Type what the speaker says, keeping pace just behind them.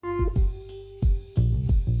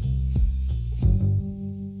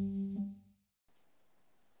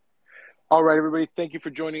All right, everybody. Thank you for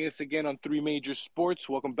joining us again on Three Major Sports.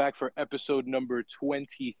 Welcome back for episode number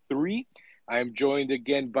 23. I am joined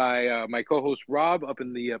again by my co-host Rob up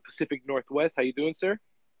in the Pacific Northwest. How you doing, sir?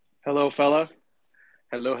 Hello, fella.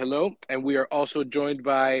 Hello, hello. And we are also joined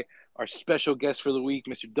by our special guest for the week,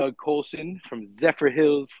 Mr. Doug Colson from Zephyr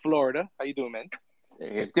Hills, Florida. How you doing, man?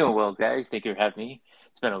 Hey, doing well, guys. Thank you for having me.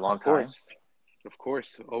 It's been a Of long time. course. Of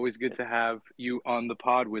course. Always good to have you on the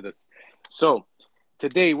pod with us. So,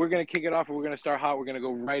 today we're going to kick it off and we're going to start hot. We're going to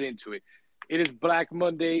go right into it. It is Black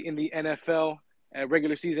Monday in the NFL.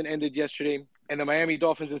 Regular season ended yesterday, and the Miami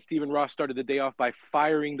Dolphins and Stephen Ross started the day off by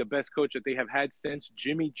firing the best coach that they have had since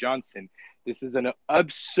Jimmy Johnson. This is an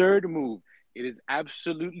absurd move. It is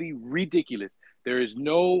absolutely ridiculous. There is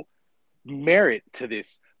no merit to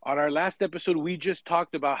this. On our last episode, we just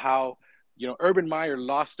talked about how Urban Meyer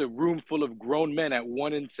lost a room full of grown men at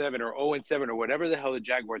 1-7 or 0-7 or whatever the hell the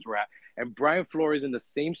Jaguars were at, and Brian Flores in the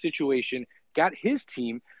same situation got his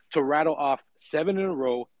team to rattle off 7 in a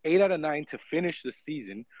row, 8 out of 9 to finish the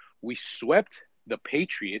season. We swept the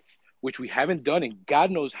Patriots, which we haven't done in God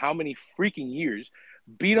knows how many freaking years.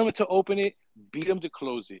 Beat them to open it, beat them to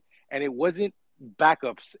close it, and it wasn't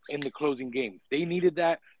backups in the closing game. They needed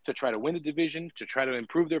that to try to win the division, to try to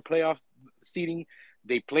improve their playoff seating.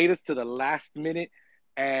 They played us to the last minute,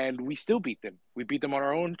 and we still beat them. We beat them on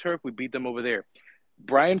our own turf. We beat them over there.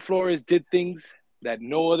 Brian Flores did things that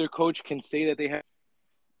no other coach can say that they have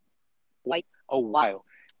quite a while.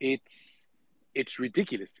 It's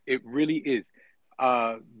ridiculous. It really is.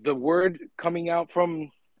 The word coming out from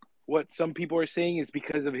what some people are saying is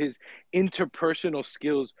because of his interpersonal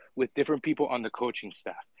skills with different people on the coaching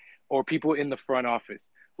staff or people in the front office,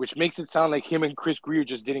 which makes it sound like him and Chris Greer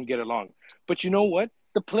just didn't get along. But you know what?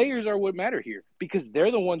 The players are what matter here because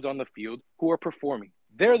they're the ones on the field who are performing.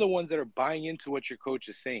 They're the ones that are buying into what your coach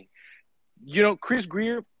is saying. Chris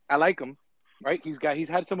Greer, I like him, right? He's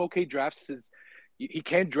had some okay drafts. He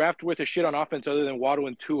can't draft worth a shit on offense other than Waddle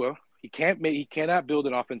and Tua. He cannot build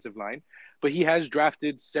an offensive line, but he has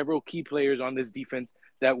drafted several key players on this defense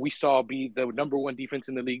that we saw be the number one defense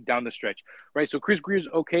in the league down the stretch, right? So Chris Greer's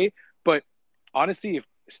okay, but honestly, if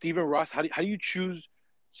Stephen Ross, how do you choose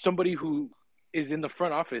somebody who is in the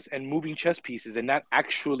front office and moving chess pieces and not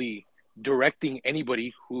actually directing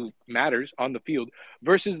anybody who matters on the field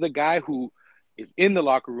versus the guy who is in the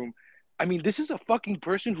locker room? I mean, this is a fucking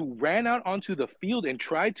person who ran out onto the field and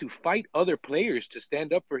tried to fight other players to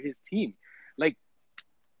stand up for his team. Like,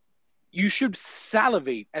 you should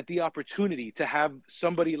salivate at the opportunity to have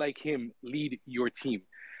somebody like him lead your team.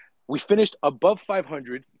 We finished above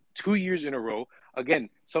 500 2 years in a row. Again,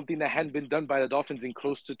 something that hadn't been done by the Dolphins in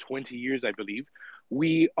close to 20 years, I believe.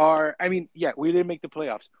 We didn't make the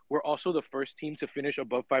playoffs. We're also the first team to finish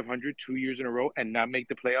above 500 2 years in a row and not make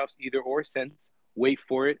the playoffs either or since, wait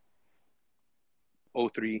for it,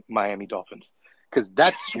 '03 Miami Dolphins. Because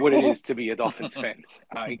that's what it is to be a Dolphins fan.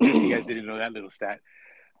 In case you guys didn't know that little stat.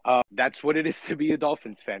 That's what it is to be a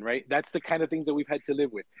Dolphins fan, right? That's the kind of things that we've had to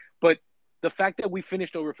live with. But the fact that we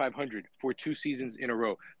finished over 500 for 2 seasons in a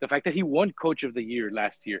row, the fact that he won Coach of the Year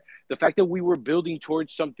last year, the fact that we were building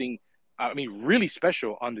towards something, really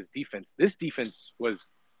special on this defense. This defense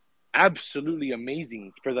was absolutely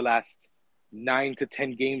amazing for the last 9 to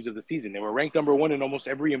 10 games of the season. They were ranked number one in almost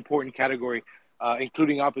every important category,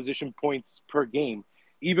 including opposition points per game,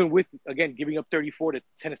 even with, again, giving up 34 to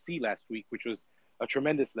Tennessee last week, which was a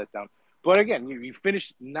tremendous letdown. But again, you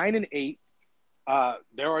finished 9-8.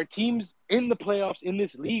 There are teams in the playoffs in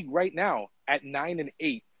this league right now at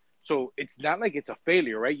 9-8. So it's not like it's a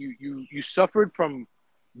failure, right? You suffered from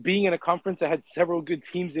being in a conference that had several good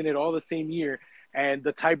teams in it all the same year, and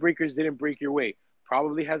the tiebreakers didn't break your way.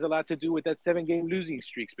 Probably has a lot to do with that 7-game losing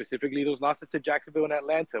streak, specifically those losses to Jacksonville and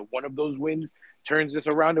Atlanta. One of those wins turns this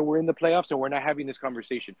around, and we're in the playoffs, and we're not having this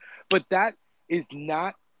conversation. But that is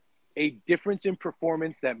not a difference in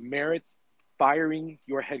performance that merits firing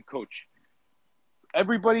your head coach.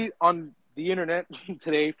 Everybody on the internet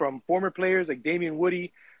today, from former players like Damian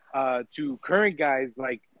Woody to current guys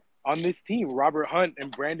like on this team, Robert Hunt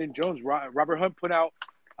and Brandon Jones. Robert Hunt put out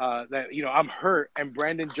that, I'm hurt, and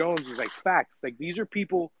Brandon Jones was like, facts. Like, these are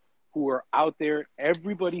people who are out there.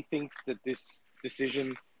 Everybody thinks that this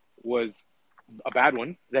decision was a bad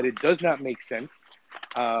one, that it does not make sense.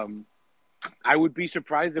 I would be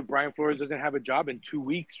surprised if Brian Flores doesn't have a job in 2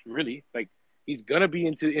 weeks, really. Like, he's going to be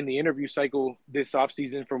in the interview cycle this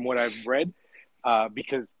offseason from what I've read,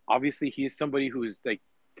 because obviously he is somebody who is, like,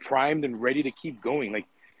 primed and ready to keep going. Like,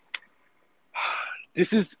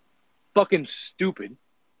 this is fucking stupid.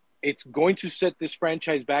 It's going to set this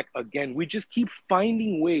franchise back again. We just keep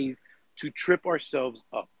finding ways to trip ourselves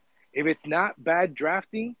up. If it's not bad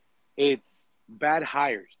drafting, It's bad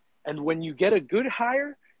hires. And when you get a good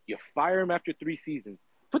hire, you fire him after 3 seasons.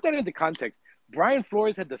 Put that into context. Brian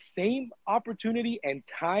Flores had the same opportunity and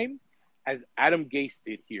time as Adam Gase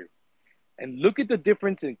did here. And look at the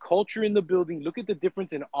difference in culture in the building. Look at the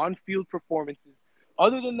difference in on-field performances.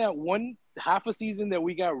 Other than that one half a season that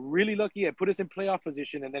we got really lucky and put us in playoff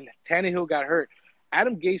position, and then Tannehill got hurt,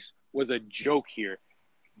 Adam Gase was a joke here.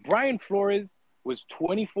 Brian Flores was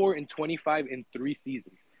 24 and 25 in 3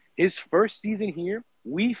 seasons. His first season here,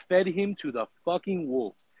 we fed him to the fucking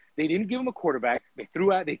wolves. They didn't give him a quarterback. They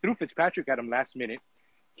threw Fitzpatrick at him last minute.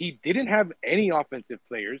 He didn't have any offensive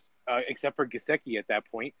players except for Gesicki at that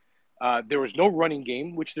point. There was no running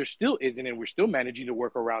game, which there still isn't, and we're still managing to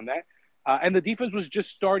work around that. And the defense was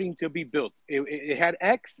just starting to be built. It had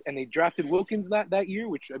X, and they drafted Wilkins that year,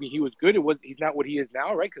 which, I mean, he was good. He's not what he is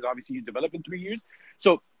now, right? Because obviously you develop in 3 years.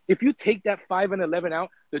 So if you take that 5-11 out,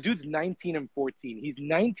 the dude's 19 and 14. He's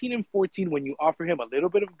 19 and 14 when you offer him a little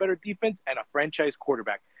bit of a better defense and a franchise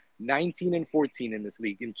quarterback. 19 and 14 in this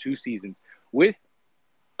league in 2 seasons with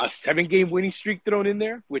a 7-game winning streak thrown in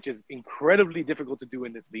there, which is incredibly difficult to do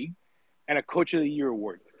in this league, and a Coach of the Year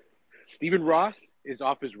award. Stephen Ross is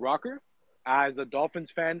off his rocker. As a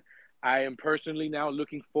Dolphins fan, I am personally now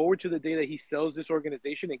looking forward to the day that he sells this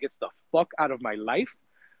organization and gets the fuck out of my life.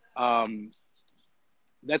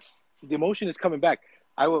 That's the emotion is coming back.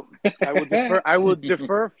 I will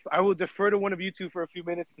defer to one of you two for a few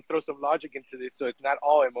minutes to throw some logic into this, so it's not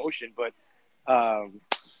all emotion. But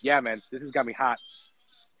yeah, man, this has got me hot.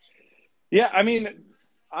 Yeah, I mean,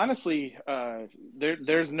 honestly,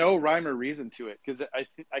 there's no rhyme or reason to it, because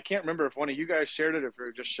I can't remember if one of you guys shared it or if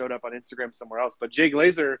it just showed up on Instagram somewhere else. But Jay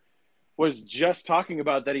Glazer was just talking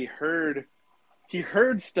about that he heard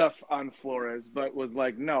stuff on Flores, but was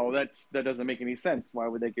like, no, that doesn't make any sense. Why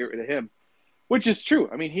would they get rid of him? Which is true.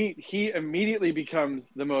 I mean, he immediately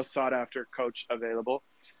becomes the most sought after coach available.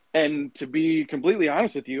 And to be completely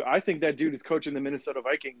honest with you, I think that dude is coaching the Minnesota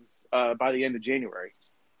Vikings by the end of January.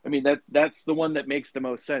 I mean, that's the one that makes the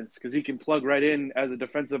most sense, because he can plug right in as a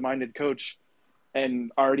defensive-minded coach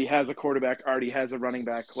and already has a quarterback, already has a running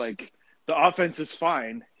back. Like, the offense is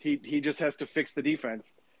fine. He just has to fix the defense,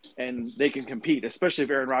 and they can compete, especially if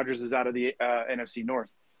Aaron Rodgers is out of the NFC North.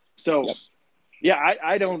 So, yep. Yeah,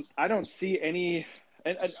 I don't see any –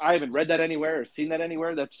 and I haven't read that anywhere or seen that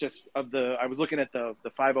anywhere. That's just I was looking at the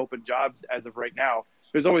 5 open jobs as of right now.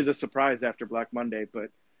 There's always a surprise after Black Monday, but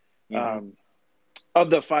of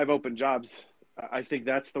the 5 open jobs, I think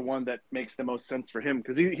that's the one that makes the most sense for him,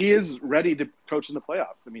 because he is ready to coach in the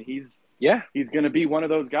playoffs. I mean, he's going to be one of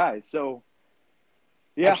those guys. So,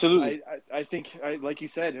 yeah, absolutely. I think, like you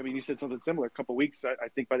said, I mean, you said something similar a couple of weeks. I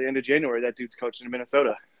think by the end of January, that dude's coaching in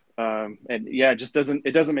Minnesota. And yeah,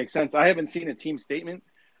 it doesn't make sense. I haven't seen a team statement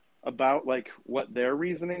about like what their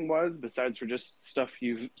reasoning was, besides for just stuff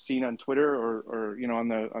you've seen on Twitter or on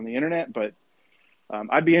the internet. But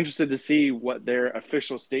I'd be interested to see what their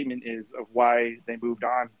official statement is of why they moved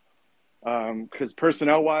on. Because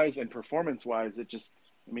personnel wise and performance wise,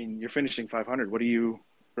 you're finishing 500.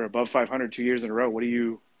 Or above 500 2 years in a row. What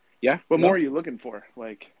more are you looking for?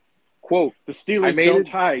 Like, quote, the Steelers don't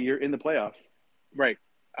tie, you're in the playoffs. Right.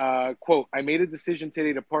 Quote, I made a decision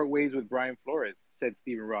today to part ways with Brian Flores, said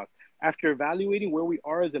Stephen Ross. After evaluating where we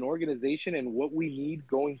are as an organization and what we need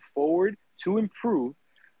going forward to improve,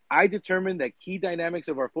 I determined that key dynamics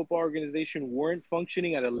of our football organization weren't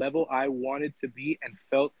functioning at a level I wanted to be, and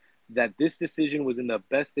felt that this decision was in the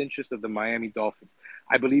best interest of the Miami Dolphins.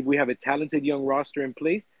 I believe we have a talented young roster in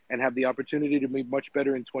place and have the opportunity to be much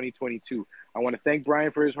better in 2022. I want to thank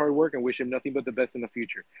Brian for his hard work and wish him nothing but the best in the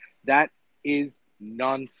future. That is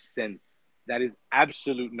nonsense. That is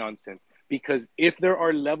absolute nonsense. Because if there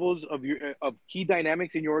are levels of key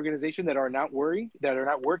dynamics in your organization that are not working,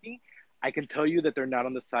 I can tell you that they're not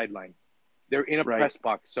on the sideline. They're in a press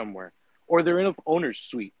box somewhere, or they're in an owner's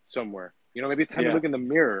suite somewhere. Maybe it's time to look in the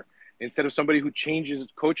mirror instead of somebody who changes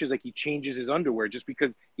coaches like he changes his underwear just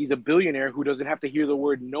because he's a billionaire who doesn't have to hear the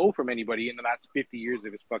word no from anybody in the last 50 years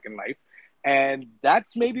of his fucking life. And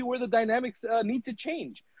that's maybe where the dynamics need to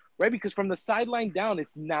change, right? Because from the sideline down,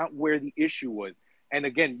 it's not where the issue was. And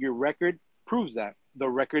again, your record proves that. The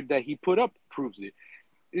record that he put up proves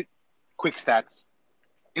it. Quick stats.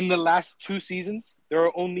 In the last 2 seasons, there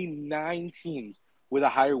are only 9 teams with a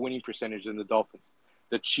higher winning percentage than the Dolphins.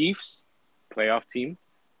 The Chiefs, playoff team.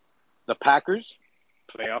 The Packers,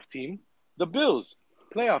 playoff team. The Bills,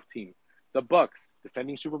 playoff team. The Bucks,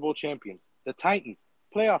 defending Super Bowl champions. The Titans,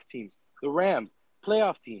 playoff teams. The Rams,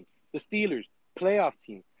 playoff team. The Steelers, playoff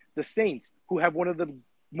team. The Saints, who have one of the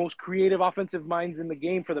most creative offensive minds in the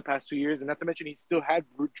game for the past 2 years, and not to mention he still had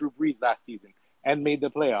Drew Brees last season and made the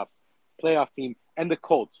playoffs. playoff team, and the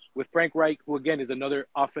Colts with Frank Reich, who again is another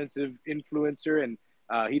offensive influencer, and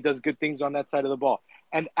he does good things on that side of the ball.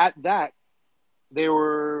 And at that, they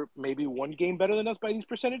were maybe one game better than us by these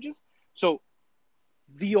percentages. So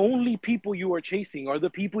the only people you are chasing are the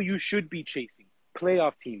people you should be chasing.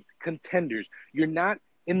 Playoff teams, contenders. You're not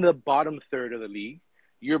in the bottom third of the league.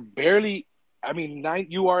 You're barely,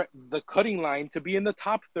 you are the cutting line to be in the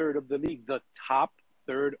top third of the league, the top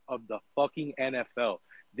third of the fucking NFL.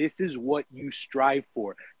 This is what you strive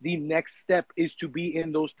for. The next step is to be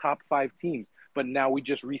in those top 5 teams. But now we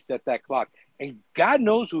just reset that clock. And God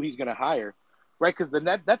knows who he's going to hire, right? Because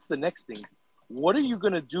that's the next thing. What are you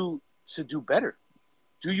going to do to do better?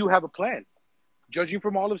 Do you have a plan? Judging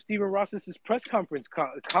from all of Stephen Ross's press conference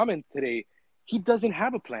comment today, he doesn't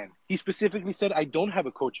have a plan. He specifically said, I don't have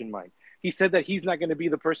a coach in mind. He said that he's not going to be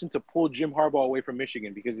the person to pull Jim Harbaugh away from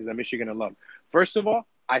Michigan because he's a Michigan alum. First of all,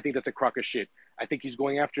 I think that's a crock of shit. I think he's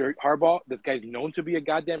going after Harbaugh. This guy's known to be a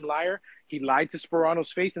goddamn liar. He lied to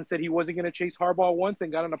Sperano's face and said he wasn't going to chase Harbaugh once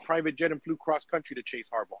and got on a private jet and flew cross country to chase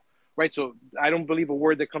Harbaugh. Right? So I don't believe a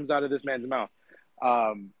word that comes out of this man's mouth.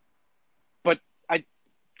 But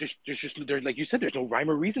there's like you said, there's no rhyme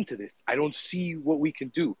or reason to this. I don't see what we can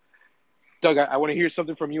do. Doug, I want to hear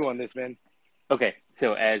something from you on this, man. Okay,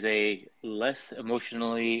 so as a less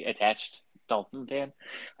emotionally attached Dolphin fan,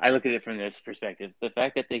 I look at it from this perspective. The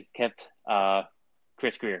fact that they kept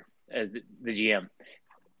Chris Grier as the GM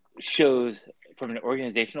shows, from an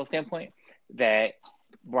organizational standpoint, that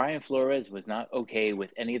Brian Flores was not okay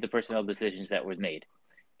with any of the personnel decisions that were made.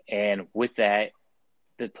 And with that,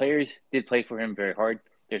 the players did play for him very hard.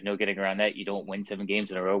 There's no getting around that. You don't win 7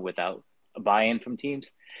 games in a row without a buy-in from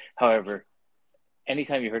teams. However,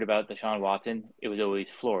 anytime you heard about Deshaun Watson, it was always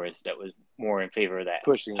Flores that was more in favor of that.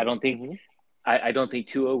 Pushing. I don't think I don't think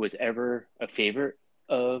Tua was ever a favorite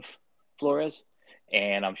of Flores,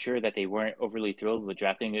 and I'm sure that they weren't overly thrilled with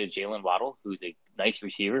drafting Jalen Waddle, who's a nice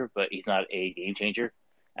receiver, but he's not a game changer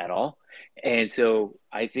at all. And so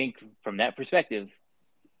I think from that perspective,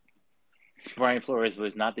 Brian Flores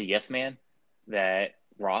was not the yes man that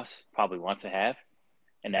Ross probably wants to have,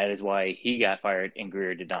 and that is why he got fired and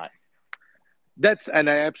Grier did not. And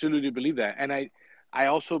I absolutely believe that. And I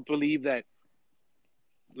also believe that,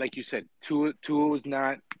 like you said, Tua was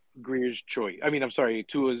not Grier's choice.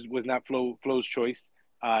 Tua was not Flo's choice.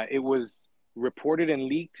 It was reported and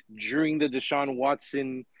leaked during the Deshaun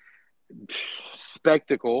Watson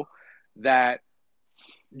spectacle that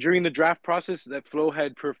during the draft process that Flo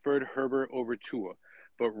had preferred Herbert over Tua.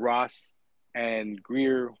 But Ross and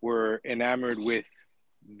Grier were enamored with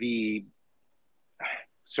the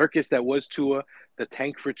circus that was Tua, the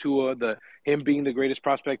tank for Tua, him being the greatest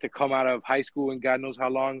prospect to come out of high school and God knows how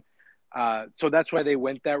long. So that's why they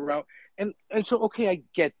went that route. And so, okay, I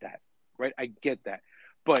get that, right? I get that.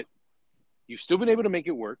 But you've still been able to make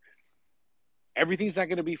it work. Everything's not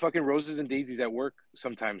going to be fucking roses and daisies at work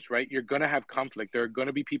sometimes, right? You're going to have conflict. There are going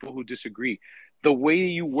to be people who disagree. The way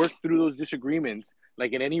you work through those disagreements,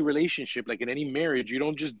 like in any relationship, like in any marriage, you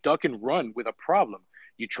don't just duck and run with a problem.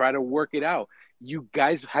 You try to work it out. You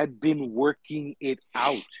guys had been working it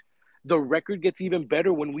out. The record gets even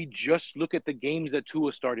better when we just look at the games that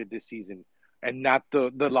Tua started this season and not the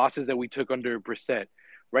losses that we took under Brissett,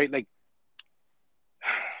 right? Like,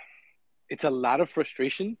 it's a lot of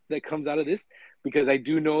frustration that comes out of this because I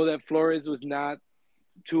do know that Flores was not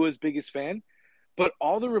Tua's biggest fan. But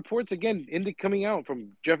all the reports, again, coming out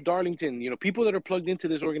from Jeff Darlington, people that are plugged into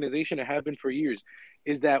this organization and have been for years,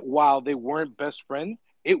 is that while they weren't best friends,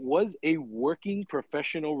 it was a working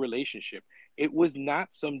professional relationship. It was not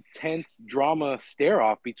some tense drama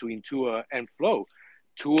stare-off between Tua and Flo.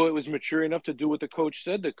 Tua was mature enough to do what the coach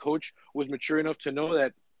said. The coach was mature enough to know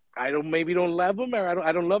that I don't love him, or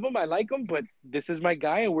I don't love him. I like him, but this is my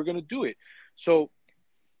guy, and we're gonna do it. So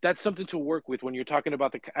that's something to work with when you're talking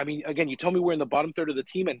about again, you tell me we're in the bottom third of the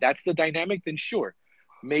team, and that's the dynamic. Then sure,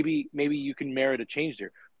 maybe you can merit a change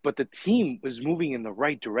there. But the team was moving in the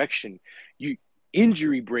right direction.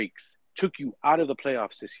 Injury breaks took you out of the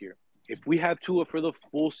playoffs this year. If we have Tua for the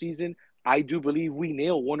full season, I do believe we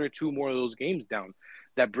nail 1 or 2 more of those games down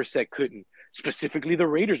that Brissett couldn't. Specifically, the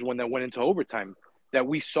Raiders one that went into overtime. That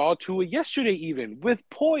we saw Tua yesterday, even with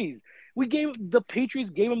poise. The Patriots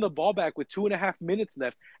gave him the ball back with 2.5 minutes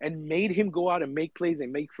left and made him go out and make plays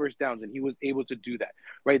and make first downs, and he was able to do that,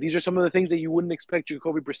 right? These are some of the things that you wouldn't expect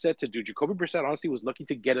Jacoby Brissett to do. Jacoby Brissett honestly was lucky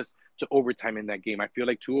to get us to overtime in that game. I feel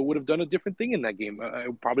like Tua would have done a different thing in that game.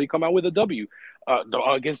 Probably come out with a W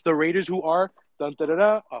against the Raiders, who are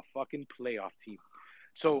a fucking playoff team.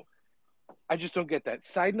 So I just don't get that.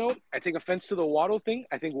 Side note, I take offense to the Waddle thing.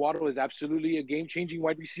 I think Waddle is absolutely a game-changing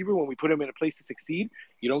wide receiver when we put him in a place to succeed.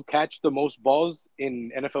 You don't catch the most balls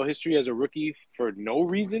in NFL history as a rookie for no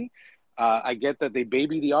reason. I get that they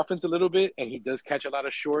baby the offense a little bit, and he does catch a lot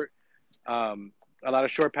of short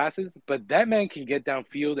passes. But that man can get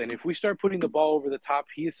downfield, and if we start putting the ball over the top,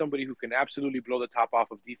 he is somebody who can absolutely blow the top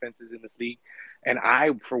off of defenses in this league. And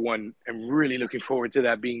I, for one, am really looking forward to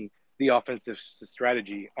that being the offensive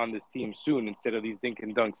strategy on this team soon instead of these dink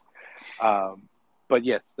and dunks. But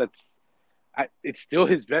yes, it's still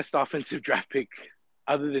his best offensive draft pick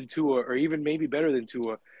other than Tua, or even maybe better than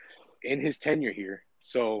Tua in his tenure here.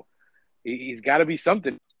 So he's got to be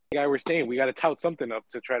something. The guy we're saying, we got to tout something up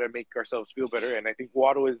to try to make ourselves feel better. And I think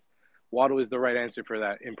Waddle is the right answer for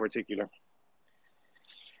that in particular.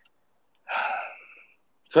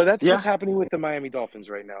 So that's what's happening with the Miami Dolphins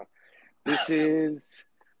right now. This is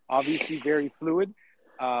obviously very fluid.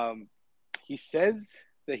 He says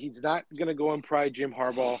that he's not going to go and pry Jim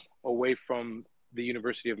Harbaugh away from the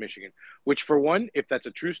University of Michigan, which, for one, if that's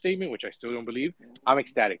a true statement, which I still don't believe, I'm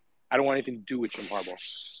ecstatic. I don't want anything to do with Jim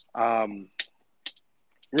Harbaugh.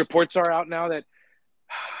 Reports are out now that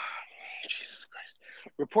Jesus Christ.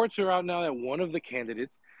 Reports are out now that one of the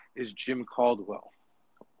candidates is Jim Caldwell.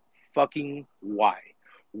 Fucking why?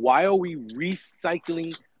 Why are we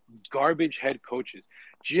recycling garbage head coaches?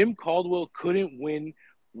 Jim Caldwell couldn't win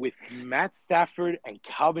with Matt Stafford and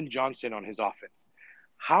Calvin Johnson on his offense.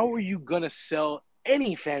 How are you going to sell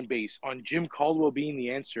any fan base on Jim Caldwell being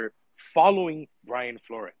the answer following Brian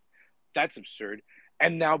Flores? That's absurd.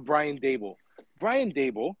 And now Brian Daboll. Brian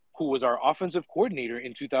Daboll, who was our offensive coordinator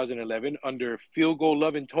in 2011 under field goal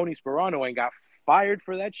loving Tony Sperano and got fired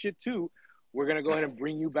for that shit too. We're going to go ahead and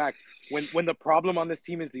bring you back when the problem on this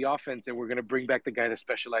team is the offense, and we're going to bring back the guy that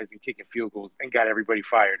specialized in kicking field goals and got everybody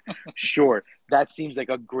fired. Sure. That seems like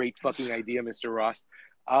a great fucking idea, Mr. Ross.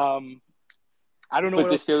 I don't know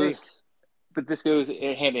what else to say. But this goes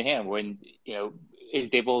hand in hand when, is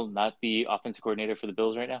Daboll not the offensive coordinator for the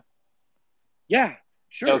Bills right now? Yeah,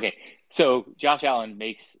 sure. Okay. So Josh Allen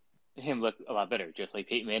makes him look a lot better, just like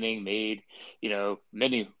Peyton Manning made,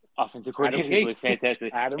 many offensive coordinators look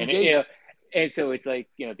fantastic. And so it's like,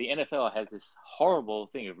 the NFL has this horrible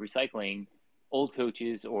thing of recycling old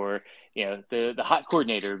coaches or, the hot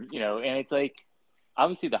coordinator, and it's like,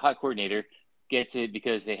 obviously the hot coordinator gets it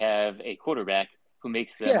because they have a quarterback who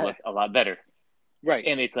makes them look a lot better. Right.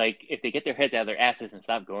 And it's like, if they get their heads out of their asses and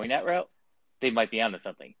stop going that route, they might be onto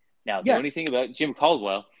something. Now, the only thing about Jim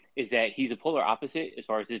Caldwell is that he's a polar opposite as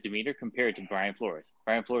far as his demeanor compared to Brian Flores.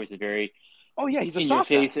 Brian Flores is very he's a soft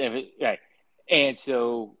face. Right. And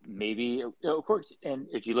so maybe, of course, and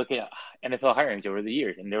if you look at NFL hirings over the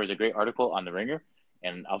years, and there was a great article on The Ringer,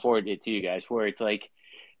 and I'll forward it to you guys, where it's like,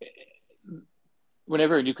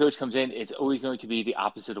 whenever a new coach comes in, it's always going to be the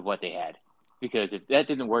opposite of what they had. Because if that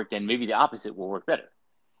didn't work, then maybe the opposite will work better.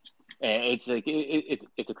 And it's like,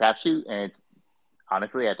 it's a crapshoot, and it's,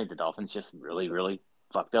 honestly, I think the Dolphins just really, really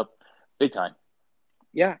fucked up big time.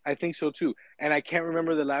 Yeah, I think so too. And I can't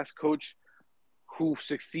remember the last coach who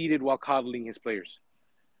succeeded while coddling his players.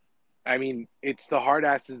 I mean, it's the hard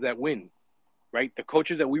asses that win, right? The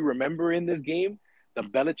coaches that we remember in this game, the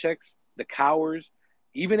Belichicks, the Cowers,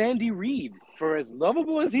 even Andy Reid, for as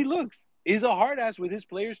lovable as he looks, is a hard ass with his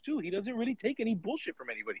players too. He doesn't really take any bullshit from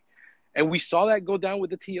anybody. And we saw that go down with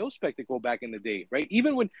the T.O. spectacle back in the day, right?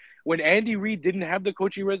 Even when Andy Reid didn't have the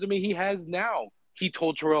coaching resume he has now, he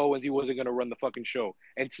told Terrell Owens he wasn't going to run the fucking show.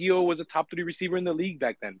 And T.O. was a top 3 receiver in the league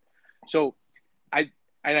back then. So I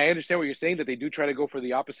understand what you're saying, that they do try to go for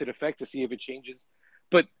the opposite effect to see if it changes.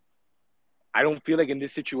 But I don't feel like in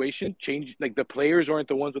this situation, the players aren't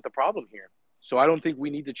the ones with the problem here. So I don't think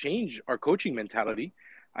we need to change our coaching mentality.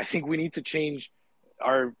 I think we need to change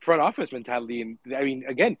our front office mentality. And I mean,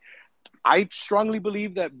 again, I strongly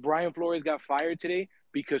believe that Brian Flores got fired today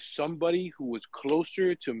because somebody who was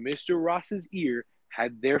closer to Mr. Ross's ear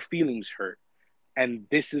had their feelings hurt. And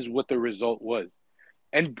this is what the result was.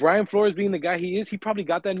 And Brian Flores being the guy he is, he probably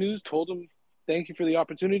got that news, told him, thank you for the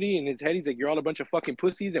opportunity. In his head, he's like, you're all a bunch of fucking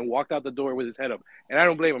pussies, and walked out the door with his head up. And I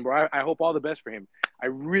don't blame him, bro. I hope all the best for him. I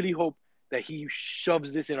really hope that he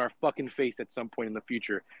shoves this in our fucking face at some point in the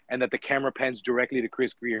future, and that the camera pans directly to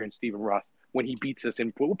Chris Grier and Stephen Ross when he beats us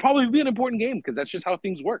in what will probably be an important game, because that's just how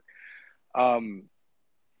things work.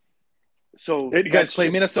 So did you guys play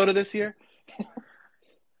Minnesota this year?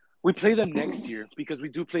 We play them next year, because we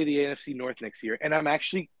do play the NFC North next year. And I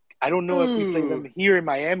don't know if we play them here in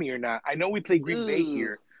Miami or not. I know we play Green Bay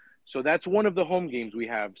here. So that's one of the home games we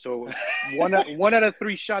have. So one out of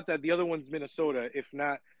 3 shot that the other one's Minnesota, if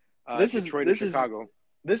not Detroit or Chicago.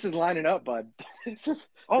 this is lining up, bud. It's just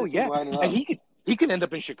Oh this is yeah, lining up. and he can end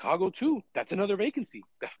up in Chicago too. That's another vacancy.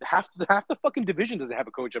 Half the fucking division doesn't have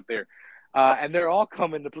a coach up there, and they're all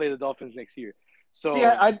coming to play the Dolphins next year. So See,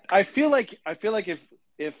 I feel like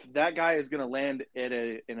if that guy is going to land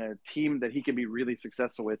in a team that he can be really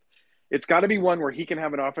successful with, it's got to be one where he can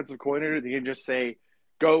have an offensive coordinator that can just say,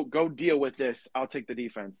 go deal with this. I'll take the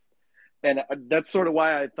defense. And that's sort of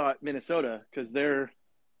why I thought Minnesota, because their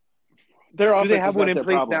offense do they have is one not in their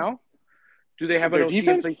place problem. now? Do they have an Their OC in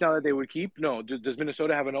defense? place now that they would keep? No. Does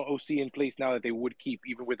Minnesota have an OC in place now that they would keep,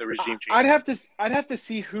 even with the regime change? I'd have to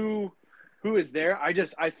see who is there.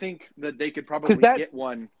 I think that they could probably get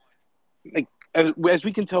one. Like as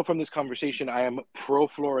we can tell from this conversation, I am pro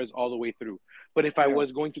Flores all the way through. But if I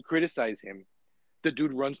was going to criticize him, the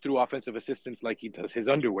dude runs through offensive assistants like he does his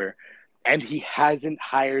underwear, and he hasn't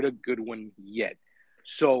hired a good one yet.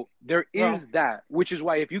 So there is that, which is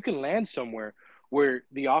why if you can land somewhere where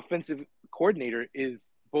the offensive coordinator is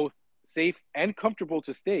both safe and comfortable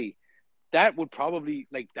to stay, that would probably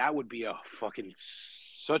that would be a fucking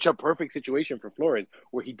such a perfect situation for Flores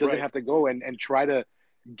where he doesn't have to go and try to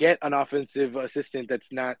get an offensive assistant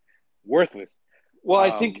that's not worthless. Well,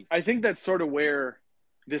 I think that's sort of where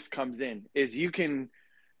this comes in is you can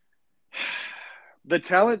the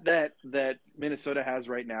talent that Minnesota has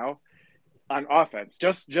right now on offense,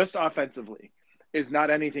 just offensively, is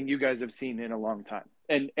not anything you guys have seen in a long time.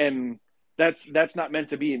 And that's not meant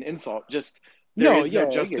to be an insult. Just no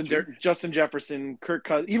Justin Jefferson,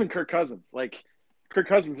 even Kirk Cousins. Like Kirk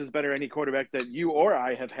Cousins is better than any quarterback that you or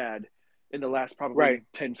I have had in the last probably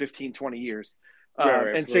 10, 15, 20 years.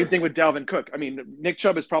 Same thing with Dalvin Cook. I mean, Nick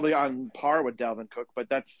Chubb is probably on par with Dalvin Cook, but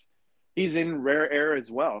he's in rare air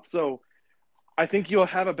as well. So I think you'll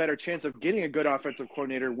have a better chance of getting a good offensive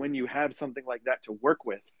coordinator when you have something like that to work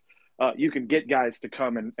with. You can get guys to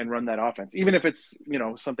come and run that offense. Even if it's,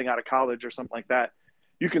 something out of college or something like that,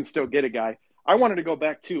 you can still get a guy. I wanted to go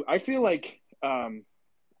back to, I feel like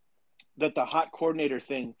that the hot coordinator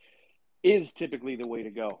thing is typically the way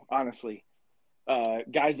to go, honestly.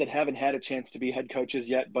 Guys that haven't had a chance to be head coaches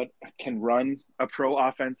yet, but can run a pro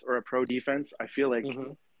offense or a pro defense, I feel like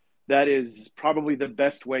that is probably the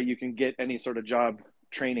best way you can get any sort of job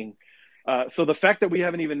training. So the fact that we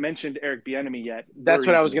haven't even mentioned Eric Bieniemy yet. That's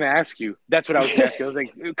what I was going to ask you. I was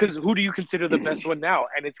like, because who do you consider the best one now?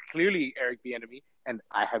 And it's clearly Eric Bieniemy, and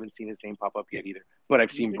I haven't seen his name pop up yet either. But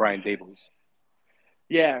I've seen Brian Daboll's.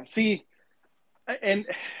 Yeah, see, and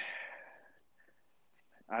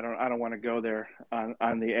I don't want to go there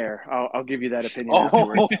on the air. I'll give you that opinion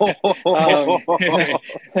afterwards.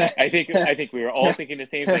 I think we were all thinking the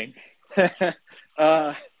same thing.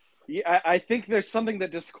 Yeah, I think there's something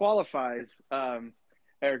that disqualifies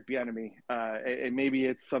Eric Bieniemy. And maybe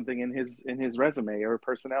it's something in his resume or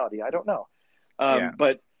personality. I don't know.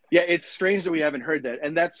 But yeah, it's strange that we haven't heard that,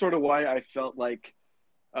 and that's sort of why I felt like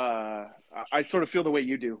I sort of feel the way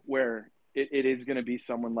you do, where it is going to be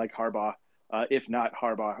someone like Harbaugh. If not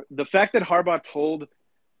Harbaugh. The fact that Harbaugh told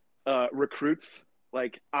recruits,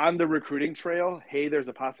 like on the recruiting trail, hey, there's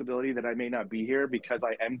a possibility that I may not be here because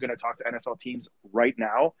I am going to talk to NFL teams right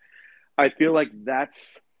now. I feel like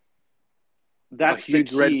that's a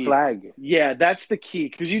huge red flag. Yeah, that's the key,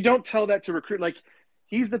 because you don't tell that to recruit. Like,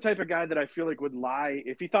 he's the type of guy that I feel like would lie.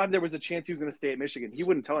 If he thought there was a chance he was going to stay at Michigan, he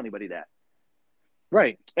wouldn't tell anybody that.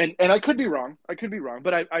 Right. And I could be wrong.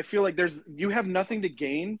 But I feel like you have nothing to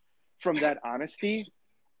gain from that honesty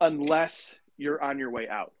unless you're on your way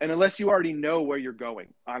out, and unless you already know where you're going,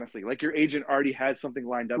 honestly, like your agent already has something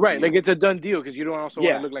lined up, right? Like it's a done deal, because you don't also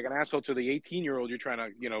want to look like an asshole to the 18-year-old you're trying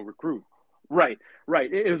to recruit. Right.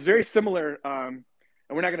 It was very similar, and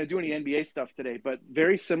we're not going to do any NBA stuff today, but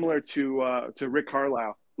very similar to Rick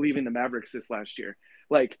Carlisle leaving the Mavericks this last year.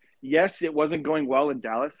 Like, yes, it wasn't going well in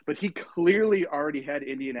Dallas, but he clearly already had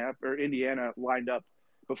Indiana lined up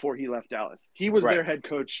before he left Dallas. He was their head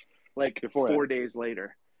coach like 4 days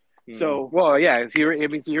later. So, well, yeah, he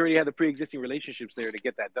already had the pre-existing relationships there to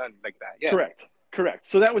get that done like that. Yeah, correct.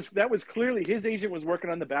 So that was clearly his agent was working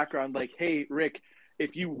on the background. Like, hey, Rick,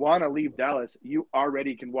 if you want to leave Dallas, you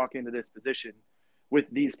already can walk into this position with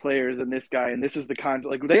these players and this guy, and this is the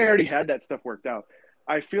like they already had that stuff worked out.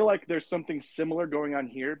 I feel like there's something similar going on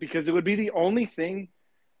here, because it would be the only thing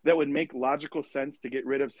that would make logical sense to get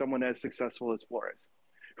rid of someone as successful as Flores,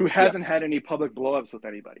 who hasn't had any public blowups with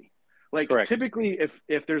anybody. Like, typically,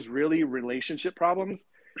 if there's really relationship problems,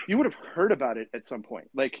 you would have heard about it at some point.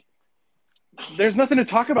 Like, there's nothing to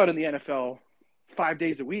talk about in the NFL 5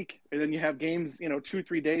 days a week, and then you have games,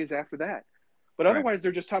 2-3 days after that. But otherwise,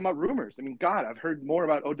 they're just talking about rumors. I mean, God, I've heard more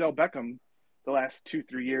about Odell Beckham the last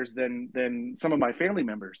 2-3 years than some of my family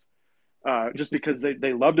members. just because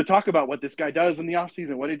they love to talk about what this guy does in the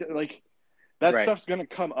offseason, what he like that Right. stuff's going to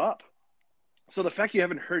come up. So the fact you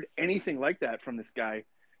haven't heard anything like that from this guy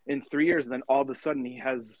in 3 years, and then all of a sudden he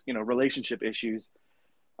has, relationship issues,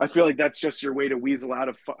 I feel like that's just your way to weasel out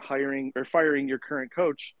of hiring or firing your current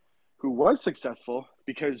coach who was successful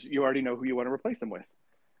because you already know who you want to replace him with.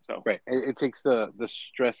 So Right. It takes the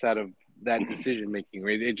stress out of that decision making,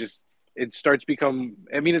 right? It starts become,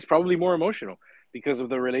 I mean, it's probably more emotional because of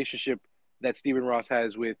the relationship that Stephen Ross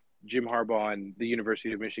has with Jim Harbaugh and the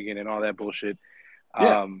University of Michigan and all that bullshit.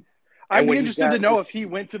 yeah, And I'd be when he's interested got to know this, if he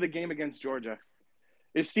went to the game against Georgia.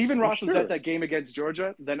 If Stephen I'm Ross was sure at that game against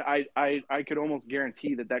Georgia, then I could almost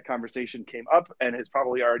guarantee that conversation came up and has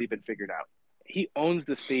probably already been figured out. he owns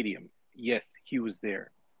the stadium. Yes, he was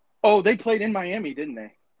there. Oh, they played in Miami, didn't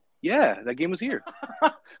they? Yeah, that game was here.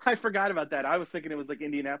 I forgot about that. I was thinking it was like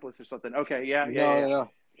Indianapolis or something. Okay, yeah. No.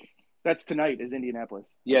 That's tonight is Indianapolis.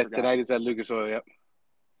 Yes, tonight is at Lucas Oil. Yep.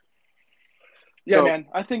 Yeah, So, man.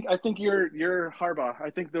 I think you're Harbaugh.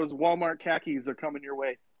 I think those Walmart khakis are coming your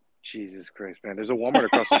way. Jesus Christ, man! There's a Walmart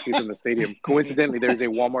across the street from the stadium. Coincidentally, there's a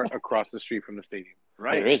Walmart across the street from the stadium.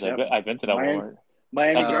 Right. There is. Yep. I've been to that Walmart.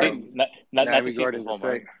 Miami Not Gardens. not Miami the same as Gardens, that's Walmart.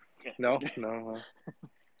 right. No.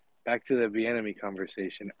 Back to the Bieniemy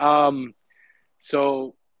conversation.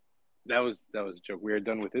 So that was a joke. We are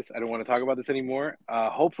done with this. I don't want to talk about this anymore.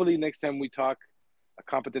 Hopefully, next time we talk, a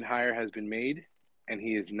competent hire has been made, and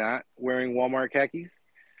he is not wearing Walmart khakis.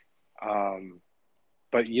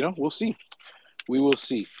 But we'll see. We will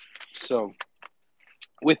see. So,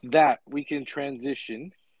 with that, we can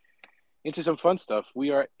transition into some fun stuff.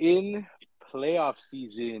 We are in playoff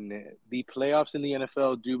season. The playoffs in the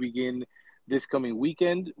NFL do begin this coming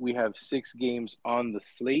weekend. We have 6 games on the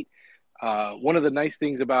slate. One of the nice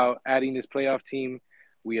things about adding this playoff team,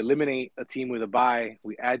 we eliminate a team with a bye.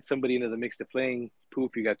 We add somebody into the mix to playing.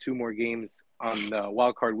 Poof, you got 2 more games on the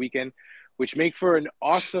wild card weekend, which make for an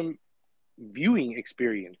awesome viewing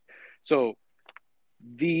experience. So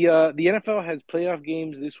the NFL has playoff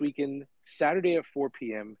games this weekend, Saturday at 4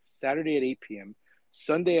 p.m., Saturday at 8 p.m.,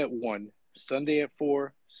 Sunday at 1, Sunday at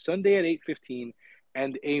 4, Sunday at 8:15,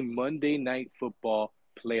 and a Monday Night Football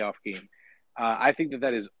playoff game. I think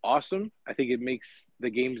that is awesome. I think it makes the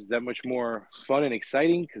games that much more fun and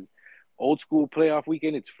exciting because old school playoff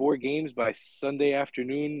weekend, it's 4 games by Sunday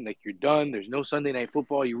afternoon. Like, you're done. There's no Sunday Night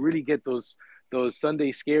Football. You really get those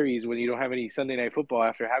Sunday scaries when you don't have any Sunday Night Football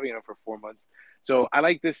after having them for 4 months. So I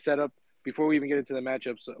like this setup. Before we even get into the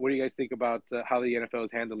matchups, what do you guys think about how the NFL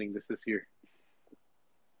is handling this year?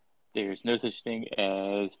 There's no such thing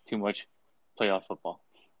as too much playoff football.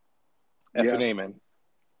 F&A, man.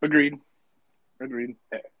 Agreed.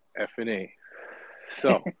 F&A.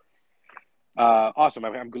 So, awesome.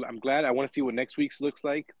 I'm glad. I want to see what next week's looks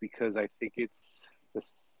like because I think it's the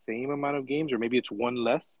same amount of games, or maybe it's 1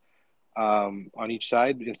 less on each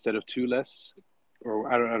side instead of 2 less.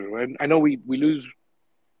 Or I don't know. I know we lose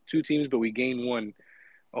 2 teams, but we gain 1.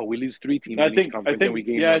 Oh, we lose 3 teams. I think we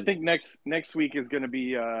gain 1. I think next week is going to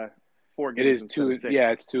be 4 games. It is 2.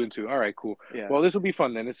 Yeah, it's 2 and 2. All right, cool. Yeah. Well, this will be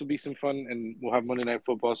fun then. This will be some fun, and we'll have Monday Night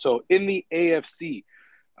Football. So in the AFC,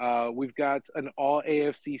 we've got an all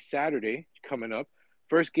AFC Saturday coming up.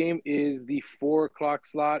 First game is the 4:00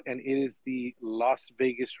 slot, and it is the Las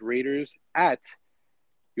Vegas Raiders at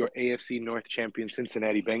your AFC North champion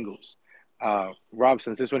Cincinnati Bengals. Rob,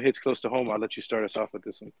 since this one hits close to home, I'll let you start us off with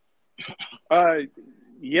this one.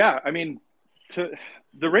 Yeah, I mean,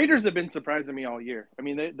 the Raiders have been surprising me all year. I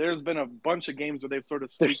mean, there's been a bunch of games where they've sort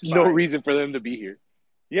of there's no reason for them to be here.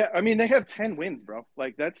 Yeah, I mean, they have 10 wins, bro.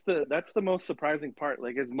 Like, that's the most surprising part.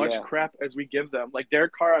 Like, as much crap as we give them. Like,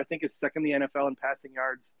 Derek Carr, I think, is second in the NFL in passing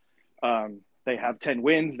yards. They have 10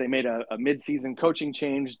 wins. They made a midseason coaching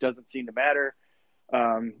change. Doesn't seem to matter.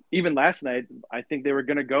 Even last night, I think they were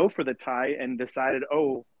going to go for the tie and decided,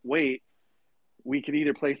 oh, wait, we could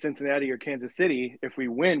either play Cincinnati or Kansas City. If we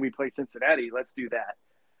win, we play Cincinnati. Let's do that.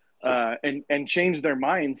 And change their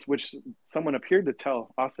minds, which someone appeared to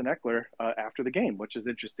tell Austin Eckler after the game, which is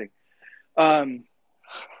interesting.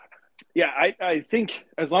 Yeah, I think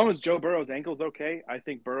as long as Joe Burrow's ankle's okay, I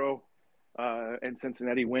think Burrow and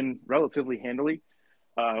Cincinnati win relatively handily,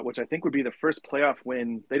 which I think would be the first playoff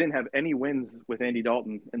win. They didn't have any wins with Andy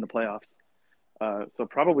Dalton in the playoffs. So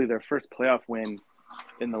probably their first playoff win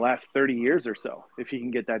in the last 30 years or so, if he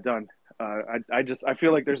can get that done. I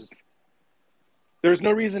feel like there's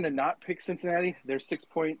no reason to not pick Cincinnati. They're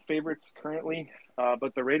 6-point favorites currently,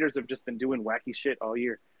 but the Raiders have just been doing wacky shit all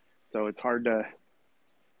year, so it's hard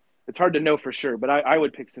to know for sure. But I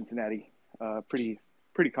would pick Cincinnati pretty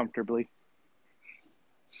comfortably.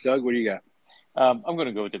 Doug, what do you got? I'm going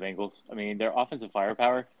to go with the Bengals. I mean, their offensive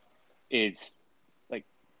firepower it's like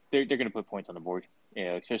they're going to put points on the board.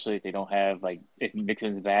 Especially if they don't have if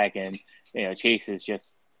Mixon's back and Chase is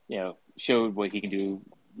just showed what he can do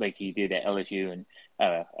like he did at LSU and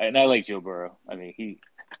I like Joe Burrow. I mean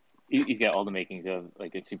he's got all the makings of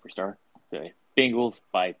like a superstar. So Bengals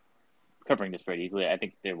by covering the spread easily. I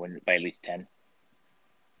think they're winning by at least 10.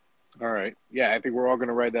 All right. Yeah, I think we're all going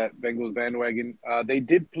to ride that Bengals bandwagon. They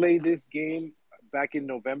did play this game back in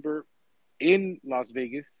November in Las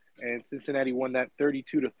Vegas, and Cincinnati won that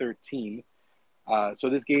 32-13. So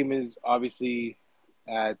this game is obviously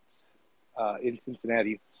at in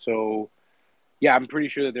Cincinnati. So, yeah, I'm pretty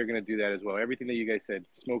sure that they're going to do that as well. Everything that you guys said,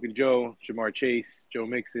 Smoking Joe, Jamar Chase, Joe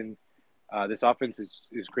Mixon, this offense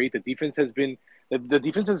is great. The defense has been the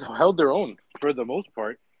defense has held their own for the most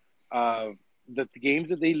part. The games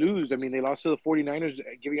that they lose, I mean, they lost to the 49ers,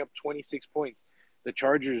 giving up 26 points. The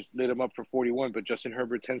Chargers lit them up for 41, but Justin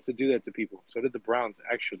Herbert tends to do that to people. So did the Browns,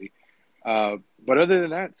 actually. But other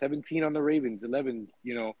than that, 17 on the Ravens, 11,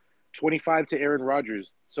 25 to Aaron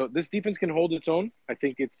Rodgers. So this defense can hold its own. I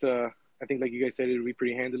think like you guys said, it'll be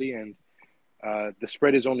pretty handily. And the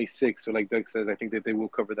spread is only 6. So like Doug says, I think that they will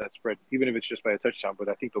cover that spread, even if it's just by a touchdown. But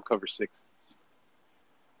I think they'll cover 6.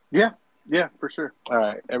 Yeah, for sure. All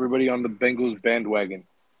right, everybody on the Bengals bandwagon.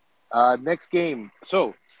 Next game.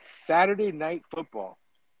 So Saturday Night Football,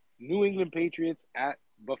 New England Patriots at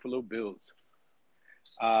Buffalo Bills.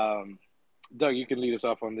 Doug, you can lead us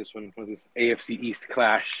off on this one for this AFC East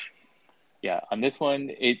clash. Yeah, on this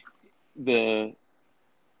one, it's not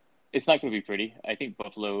going to be pretty. I think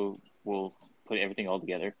Buffalo will put everything all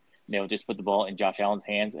together. They'll just put the ball in Josh Allen's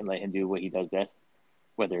hands and let him do what he does best,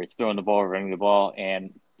 whether it's throwing the ball or running the ball.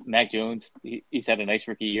 And Mac Jones, he's had a nice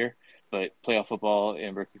rookie year, but playoff football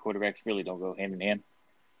and rookie quarterbacks really don't go hand in hand.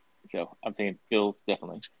 So I'm saying Bills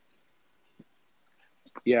definitely.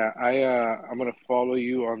 Yeah, I'm going to follow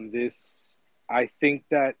you on this. I think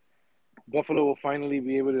that Buffalo will finally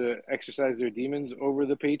be able to exercise their demons over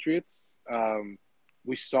the Patriots.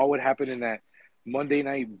 We saw what happened in that Monday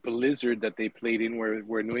night blizzard that they played in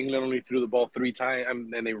where New England only threw the ball 3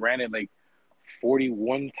 times and they ran it like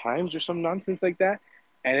 41 times or some nonsense like that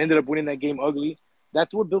and ended up winning that game ugly.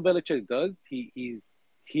 That's what Bill Belichick does. He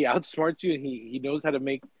outsmarts you and he knows how to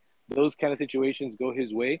make those kind of situations go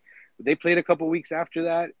his way. They played a couple weeks after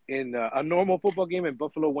that in a normal football game, and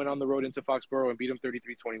Buffalo went on the road into Foxborough and beat them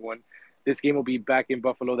 33-21. This game will be back in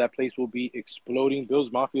Buffalo. That place will be exploding.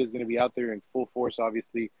 Bills Mafia is going to be out there in full force,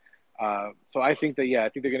 obviously. So I think they're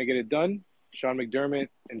going to get it done. Sean McDermott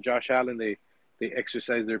and Josh Allen, they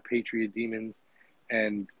exercise their Patriot demons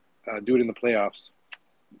and do it in the playoffs.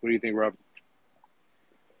 What do you think, Rob?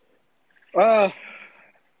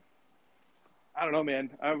 I don't know, man.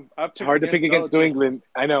 I've it's hard to pick against New England.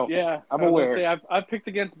 I know. Yeah, I'm aware. I've picked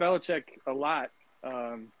against Belichick a lot,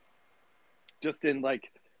 just in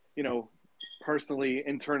personally,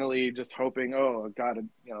 internally, just hoping. Oh God,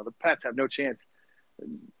 the Pats have no chance.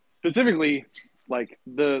 Specifically, like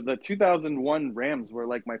the 2001 Rams were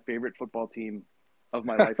like my favorite football team of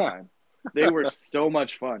my lifetime. They were so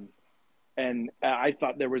much fun. And I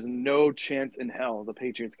thought there was no chance in hell the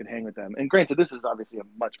Patriots could hang with them. And granted, this is obviously a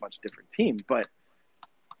much, much different team, but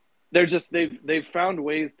they've found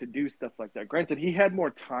ways to do stuff like that. Granted, he had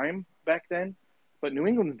more time back then, but New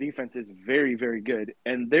England's defense is very, very good.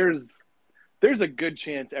 And there's a good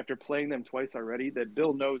chance after playing them twice already that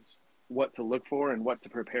Bill knows what to look for and what to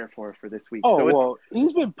prepare for this week. Oh, so well,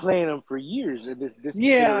 he's been playing them for years. This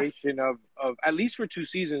iteration of at least for 2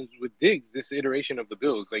 seasons with Diggs, this iteration of the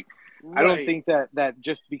Bills. Like, right. I don't think that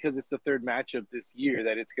just because it's the third matchup this year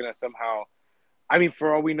that it's going to somehow – I mean,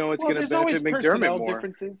 for all we know, it's going to benefit McDermott more.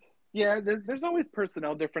 Differences. Yeah, there's always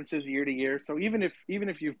personnel differences year to year. So even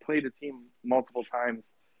if you've played a team multiple times,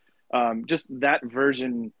 just that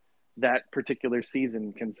version – that particular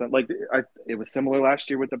season can it was similar last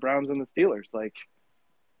year with the Browns and the Steelers. Like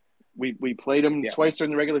we played them twice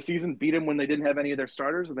during the regular season, beat them when they didn't have any of their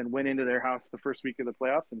starters, and then went into their house the first week of the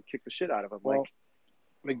playoffs and kicked the shit out of them. Well,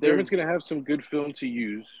 McDermott's going to have some good film to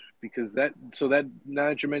use because now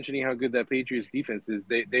that you're mentioning how good that Patriots defense is,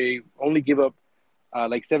 they only give up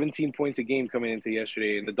 17 points a game coming into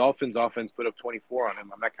yesterday, and the Dolphins offense put up 24 on them.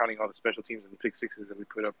 I'm not counting all the special teams and the pick sixes that we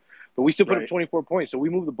put up, but we still put up 24 points. So we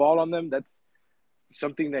move the ball on them. That's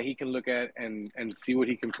something that he can look at and see what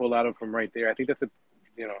he can pull out of from right there. I think that's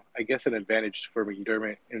I guess an advantage for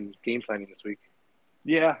McDermott in game planning this week.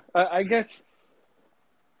 Yeah, I guess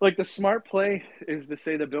the smart play is to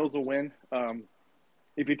say the Bills will win.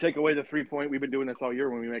 If you take away the 3-point, we've been doing this all year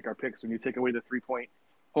when we make our picks. When you take away the 3-point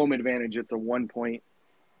home advantage, it's a 1-point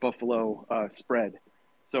Buffalo spread.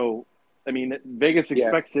 So I mean, Vegas Yeah.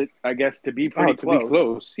 expects it, I guess, to be pretty to close. be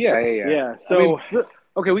close. Yeah. Yeah. I So mean,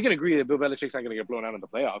 okay, we can agree that Bill Belichick's not going to get blown out in the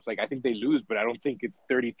playoffs. Like, I think they lose, but I don't think it's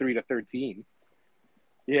 33-13.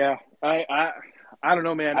 yeah, I don't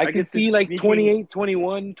know, man. I can get this see like sneaking-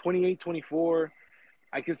 28-21, 28-24.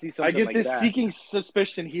 I can see I something get like this that. seeking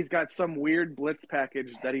suspicion he's got some weird blitz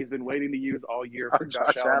package that he's been waiting to use all year for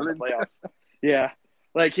Josh Allen in the playoffs. Yeah,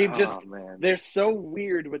 like he just Oh, man. they're so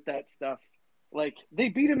weird with that stuff. Like they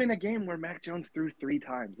beat him in a game where Mac Jones threw 3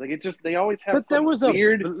 times. Like it just they always have But that some was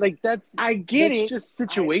weird. that's I get that's it. just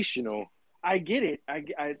situational. I get it.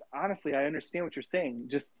 I honestly I understand what you're saying.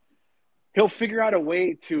 Just he'll figure out a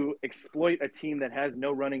way to exploit a team that has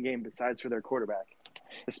no running game besides for their quarterback,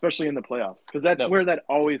 especially in the playoffs, because that's where that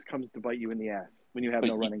always comes to bite you in the ass when you have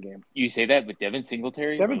no running game. You say that, but Devin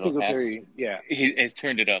Singletary, Yeah, he has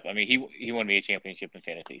turned it up. I mean, he won me a championship in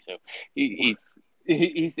fantasy, so he's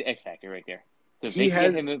the X factor right there. So if they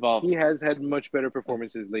can get him involved, he has had much better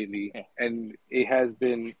performances lately, and it has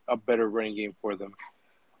been a better running game for them.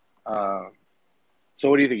 So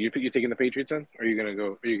what do you think? You're taking the Patriots then? Or are you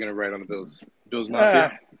gonna ride on the Bills? Bills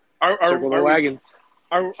Mafia? Circle the wagons.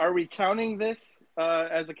 Are we counting this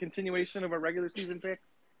as a continuation of a regular season pick?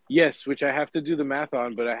 Yes, which I have to do the math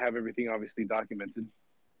on, but I have everything obviously documented.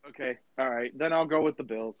 Okay, all right. Then I'll go with the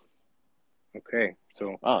Bills. Okay,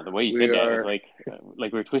 so the way you said that was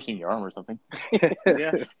like we were twisting your arm or something. Yeah,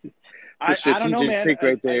 it's a strategic I don't know, man. pick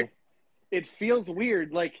right there. It feels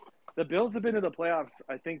weird. Like the Bills have been to the playoffs,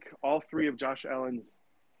 I think, all 3 of Josh Allen's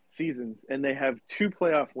seasons, and they have 2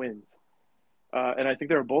 playoff wins. And I think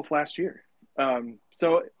they were both last year.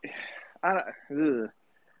 So I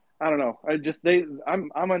don't know.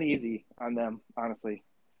 I'm uneasy on them, honestly.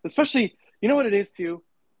 Especially, you know what it is too?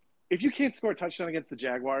 If you can't score a touchdown against the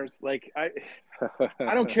Jaguars, like I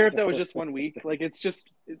don't care if that was just 1 week. Like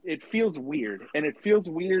it feels weird. And it feels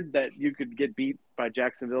weird that you could get beat by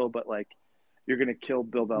Jacksonville, but like you're gonna kill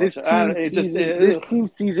Bill Belichick. This team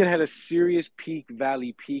season had a serious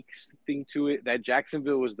valley peaks thing to it. That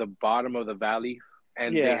Jacksonville was the bottom of the valley,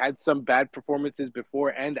 and they had some bad performances before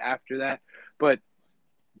and after that. But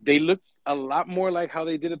they looked a lot more like how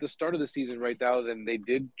they did at the start of the season right now than they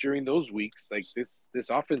did during those weeks. Like this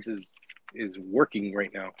offense is working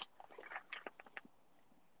right now.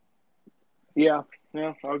 Yeah,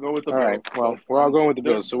 I'll go with the Bills. All right, well, we're all going with the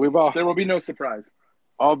Bills. So there will be no surprise.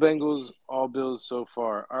 All Bengals, all Bills so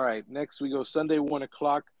far. All right, next we go Sunday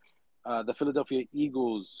 1:00. The Philadelphia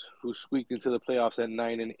Eagles, who squeaked into the playoffs at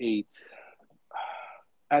 9-8,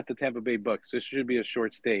 at the Tampa Bay Bucks. This should be a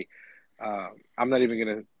short stay. I'm not even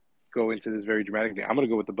gonna go into this very dramatic game. I'm gonna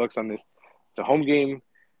go with the Bucks on this. It's a home game.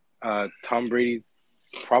 Tom Brady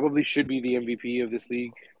probably should be the MVP of this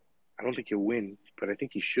league. I don't think he'll win, but I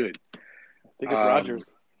think he should. I think it's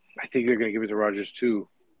Rodgers. I think they're gonna give it to Rodgers too.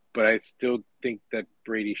 But I still think that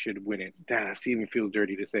Brady should win it. Damn, that even feels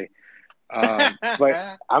dirty to say.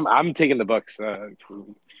 But I'm taking the Bucks.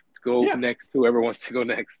 Go next. Whoever wants to go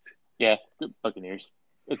next. Yeah, Buccaneers.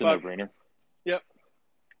 It's a no-brainer. Yep.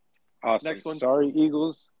 Awesome. Next one. Sorry,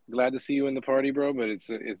 Eagles. Glad to see you in the party, bro. But it's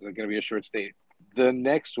going to be a short stay. The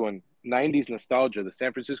next one, 90s nostalgia. The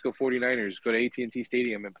San Francisco 49ers go to AT&T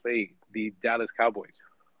Stadium and play the Dallas Cowboys.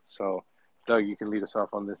 So, Doug, you can lead us off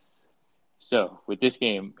on this. So with this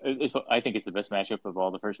game, I think it's the best matchup of all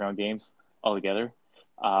the first round games altogether.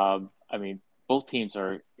 I mean, both teams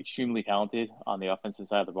are extremely talented on the offensive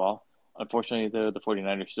side of the ball. Unfortunately, the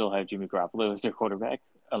 49ers still have Jimmy Garoppolo as their quarterback,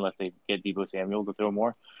 unless they get Deebo Samuel to throw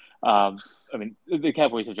more. I mean, the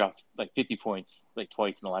Cowboys have dropped like 50 points like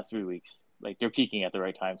twice in the last 3 weeks. Like they're peaking at the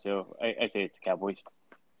right time. So I say it's the Cowboys.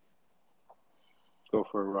 Go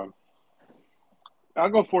for a run. I'll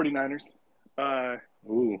go 49ers.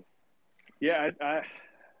 Ooh. Yeah, I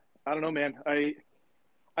don't know, man.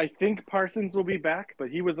 I think Parsons will be back, but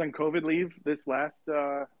he was on COVID leave the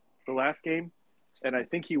last game, and I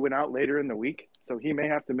think he went out later in the week, so he may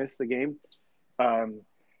have to miss the game.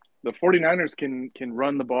 The 49ers can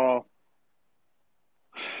run the ball,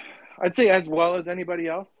 I'd say, as well as anybody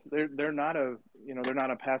else. They're not a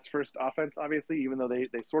pass first offense, obviously, even though they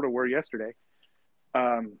sort of were yesterday.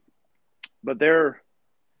 But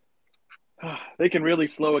they can really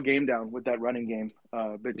slow a game down with that running game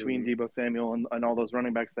between Deebo Samuel and all those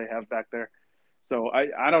running backs they have back there. So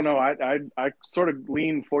I don't know. I sort of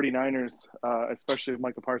lean 49ers, especially if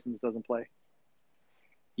Micah Parsons doesn't play.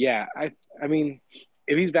 Yeah, I mean,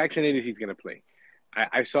 if he's vaccinated, he's going to play.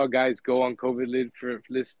 I saw guys go on COVID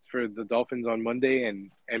list for the Dolphins on Monday and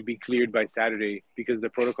be cleared by Saturday because the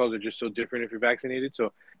protocols are just so different if you're vaccinated.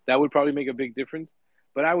 So that would probably make a big difference.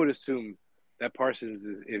 But I would assume that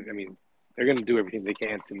Parsons they're going to do everything they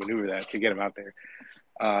can to maneuver that to get him out there.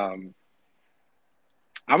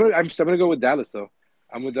 I'm gonna go with Dallas though.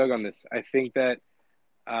 I'm with Doug on this. I think that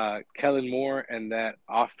Kellen Moore and that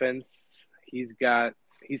offense, he's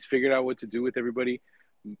figured out what to do with everybody.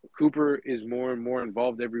 Cooper is more and more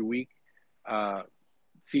involved every week. Uh,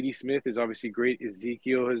 CD Smith is obviously great.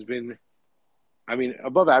 Ezekiel has been, I mean,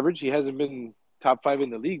 above average. He hasn't been top five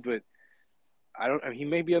in the league, but he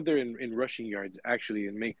may be up there in rushing yards actually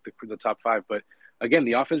and make the top five. But again,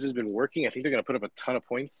 the offense has been working. I think they're going to put up a ton of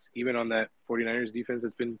points, even on that 49ers defense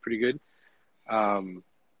that's been pretty good.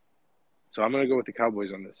 So I'm going to go with the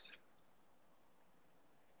Cowboys on this.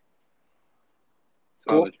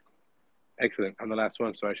 Solid. Cool. Excellent. I'm the last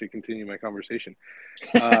one, so I should continue my conversation.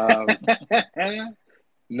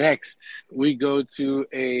 Next, we go to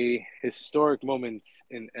a historic moment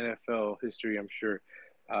in NFL history, I'm sure.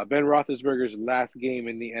 Ben Roethlisberger's last game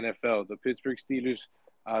in the NFL. The Pittsburgh Steelers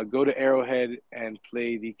go to Arrowhead and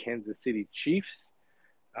play the Kansas City Chiefs.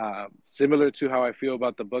 Similar to how I feel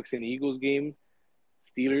about the Bucs and Eagles game.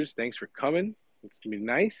 Steelers, thanks for coming. It's going to be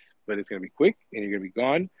nice, but it's going to be quick, and you're going to be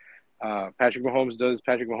gone. Patrick Mahomes does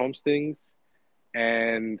Patrick Mahomes things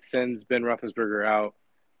and sends Ben Roethlisberger out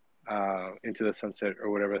into the sunset or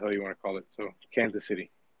whatever the hell you want to call it. So, Kansas City.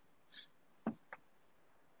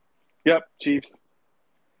 Yep, Chiefs.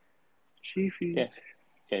 Chiefies.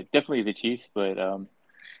 Yeah, definitely the Chiefs, but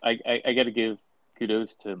I got to give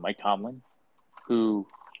kudos to Mike Tomlin, who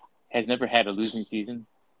has never had a losing season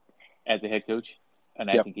as a head coach, and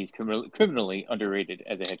I think he's criminally underrated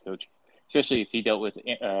as a head coach, especially if he dealt with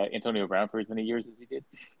Antonio Brown for as many years as he did.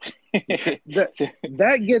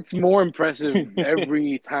 that gets more impressive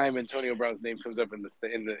every time Antonio Brown's name comes up in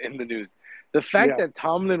the news. The fact that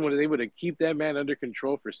Tomlin was able to keep that man under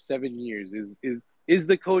control for 7 years is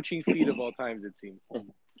the coaching feat of all times, it seems.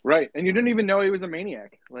 Right. And you didn't even know he was a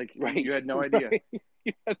maniac. Like, you had no idea. Right.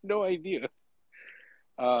 You had no idea.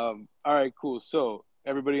 All right, cool. So,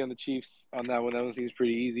 everybody on the Chiefs on that one seems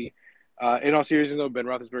pretty easy. In all seriousness, though, Ben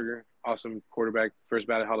Roethlisberger, awesome quarterback, first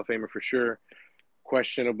ballot Hall of Famer for sure.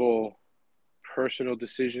 Questionable personal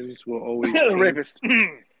decisions will always rapist.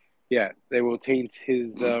 Yeah, they will taint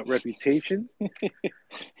his reputation.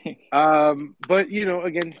 But,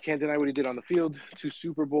 again, can't deny what he did on the field. 2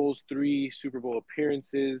 Super Bowls, 3 Super Bowl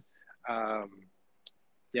appearances. Yeah,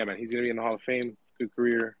 man, he's going to be in the Hall of Fame. Good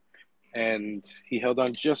career. And he held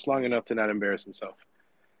on just long enough to not embarrass himself.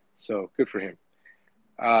 So, good for him.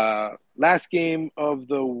 Last game of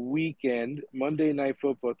the weekend, Monday Night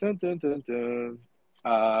Football. Dun, dun, dun, dun.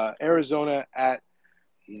 Arizona at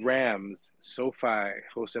Rams, SoFi,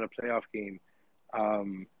 hosting a playoff game.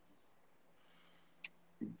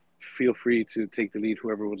 Feel free to take the lead,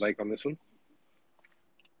 whoever would like on this one.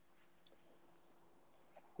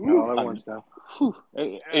 All at once now.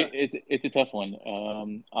 It's a tough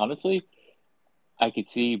one. Honestly, I could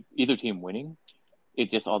see either team winning. It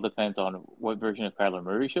just all depends on what version of Kyler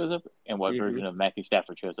Murray shows up and what version of Matthew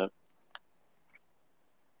Stafford shows up.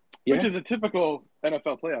 Yeah. Which is a typical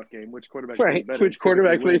NFL playoff game. Which quarterback plays better? Which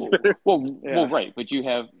quarterback plays better? Well, right. But you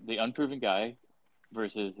have the unproven guy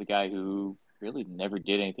versus the guy who really never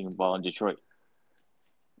did anything well in Detroit.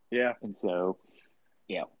 Yeah. And so,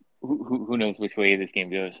 yeah, who knows which way this game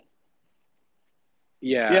goes?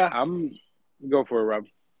 Yeah. I'm go for it, Rob.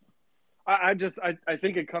 I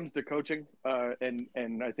think it comes to coaching,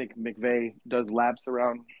 and I think McVay does laps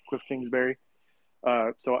around Cliff Kingsbury.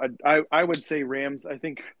 So I would say Rams. I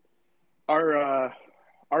think our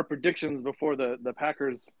predictions before the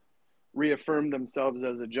Packers reaffirmed themselves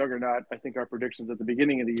as a juggernaut. I think our predictions at the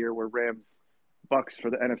beginning of the year were Rams Bucks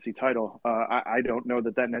for the NFC title. I don't know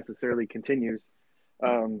that necessarily continues,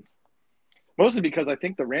 mostly because I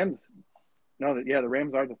think the Rams. The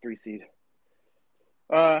Rams are the 3 seed.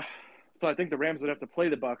 So I think the Rams would have to play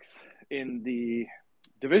the Bucks in the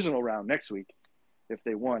divisional round next week if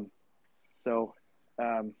they won. So,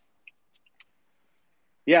 I'll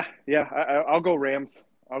go Rams.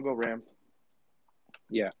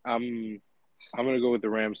 Yeah, I'm gonna go with the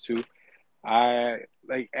Rams too.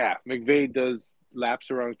 McVay does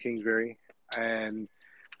laps around Kingsbury, and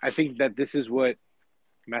I think that this is what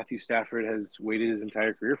Matthew Stafford has waited his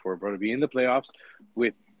entire career for, bro, to be in the playoffs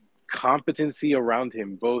with competency around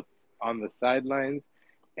him, both on the sidelines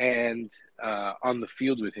and on the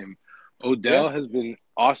field with him. Odell has been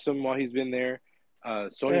awesome while he's been there.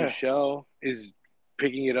 Sony Michel is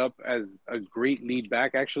picking it up as a great lead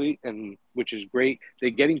back, actually, and which is great. They're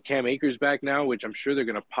getting Cam Akers back now, which I'm sure they're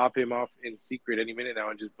going to pop him off in secret any minute now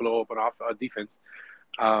and just blow up an off defense.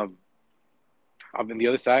 On the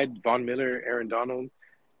other side, Von Miller, Aaron Donald,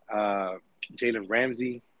 Jalen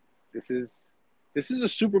Ramsey. This is a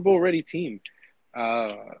Super Bowl ready team.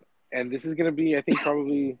 And this is going to be, I think,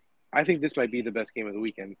 probably I think this might be the best game of the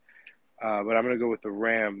weekend. But I'm going to go with the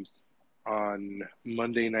Rams on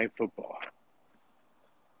Monday Night Football.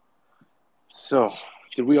 So,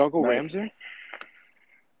 did we all go Nice. Rams there?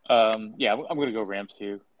 Yeah, I'm going to go Rams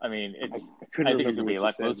too. I mean, I I couldn't think it's remember going to be a what lot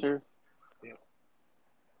you said. closer. Yeah.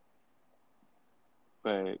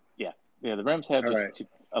 But yeah, the Rams have All just right.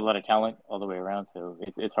 a lot of talent all the way around, so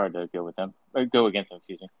it's hard to go with them. Or go against them,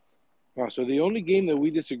 excuse me. Wow, so the only game that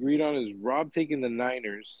we disagreed on is Rob taking the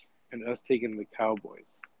Niners and us taking the Cowboys.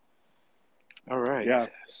 All right. Yeah.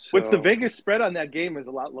 So, Which the Vegas spread on that game is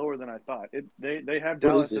a lot lower than I thought. They have What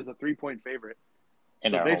Dallas is it? as a 3-point favorite.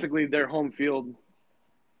 And So our basically, their home field,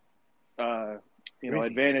 Really?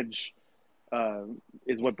 advantage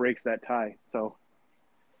is what breaks that tie. So,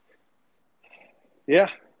 yeah.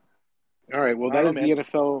 all right. Well, I that don't is know, the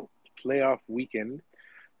NFL playoff weekend.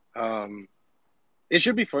 It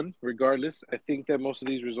should be fun, regardless. I think that most of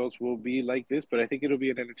these results will be like this, but I think it'll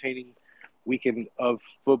be an entertaining weekend of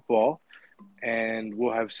football, and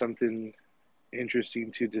we'll have something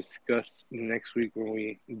interesting to discuss next week when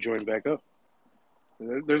we join back up.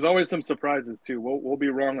 There's always some surprises too. We'll be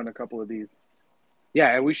wrong on a couple of these.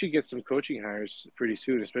 Yeah, and we should get some coaching hires pretty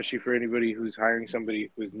soon, especially for anybody who's hiring somebody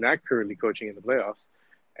who's not currently coaching in the playoffs,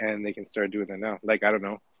 and they can start doing that now. Like, I don't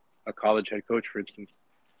know, a college head coach, for instance.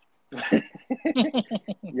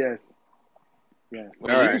 Yes. Yes.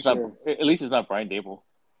 Well, All at, right. least at least it's not Brian Dable.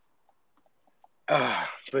 But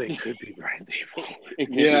it could be Brian Dable. It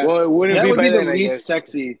could Yeah. be. Well, it wouldn't That be would by be the then, I least guess.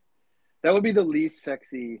 sexy. That would be the least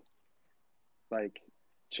sexy, like,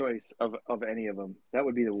 choice of any of them. That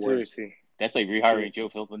would be the worst. Seriously. That's like rehiring Joe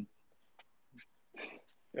Philbin.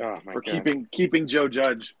 Oh, my For God. keeping Joe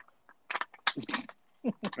Judge.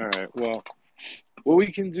 All right. Well, what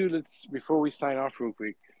we can do, before we sign off real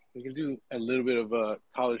quick, we can do a little bit of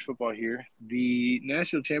college football here. The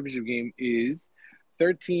national championship game is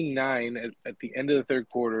 13-9 at the end of the third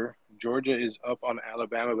quarter. Georgia is up on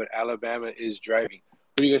Alabama, but Alabama is driving.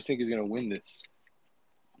 Who do you guys think is going to win this?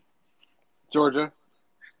 Georgia.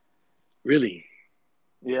 Really?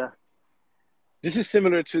 Yeah. This is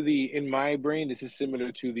similar to in my brain, this is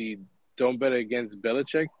similar to the don't bet against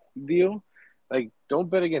Belichick deal. Like, don't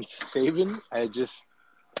bet against Saban. I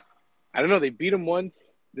don't know. They beat him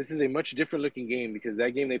once. This is a much different looking game because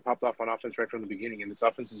that game they popped off on offense right from the beginning, and this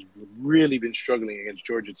offense has really been struggling against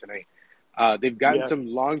Georgia tonight. They've gotten some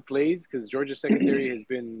long plays because Georgia's secondary has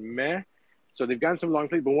been meh. So they've gotten some long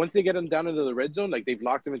plays, but once they get them down into the red zone, like, they've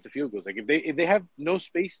locked them into field goals. Like, if they have no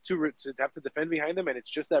space to have to defend behind them, and it's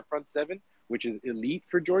just that front seven, which is elite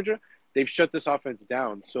for Georgia, they've shut this offense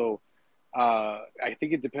down. So I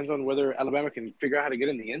think it depends on whether Alabama can figure out how to get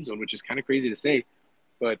in the end zone, which is kind of crazy to say,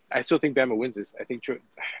 but I still think Bama wins this.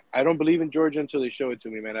 I don't believe in Georgia until they show it to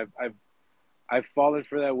me, man. I've fallen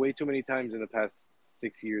for that way too many times in the past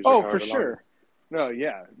 6 years. Oh, for sure. No,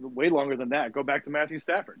 yeah, way longer than that. Go back to Matthew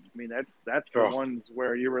Stafford. I mean, that's the ones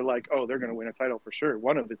where you were like, oh, they're going to win a title for sure.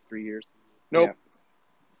 One of its 3 years. Nope.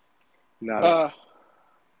 Yeah.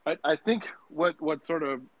 I think what sort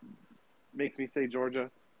of makes me say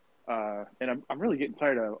Georgia, and I'm really getting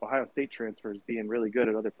tired of Ohio State transfers being really good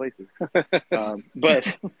at other places.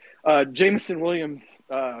 But Jameson Williams,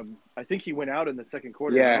 I think he went out in the second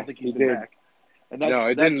quarter. Yeah, I don't think he's he been did. back. And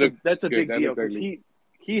that's a big deal because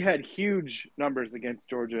he had huge numbers against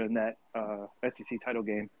Georgia in that SEC title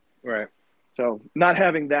game. Right. So not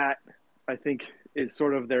having that, I think, is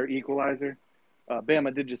sort of their equalizer.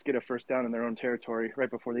 Bama did just get a first down in their own territory right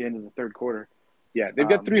before the end of the third quarter. Yeah, they've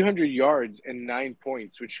got 300 yards and 9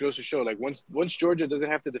 points, which goes to show, like, once Georgia doesn't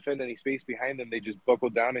have to defend any space behind them, they just buckle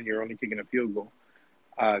down and you're only kicking a field goal.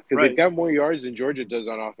 Because they've got more yards than Georgia does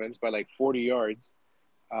on offense by like 40 yards.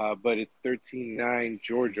 But it's 13-9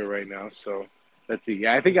 Georgia right now. So let's see.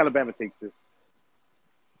 Yeah, I think Alabama takes this.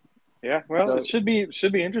 Yeah, well, it should be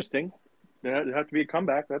interesting. It'd have to be a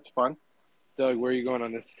comeback. That's fun. Doug, where are you going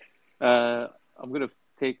on this? I'm going to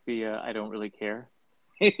take the I don't really care.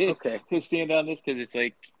 Okay. To stand on this because it's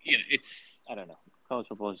like, I don't know. College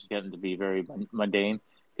football is just getting to be very mundane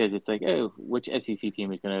because it's like, oh, which SEC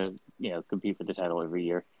team is going to, compete for the title every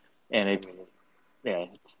year? And it's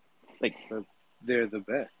like they're the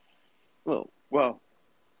best. Well,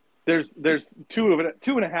 there's two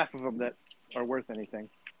and a half of them that are worth anything.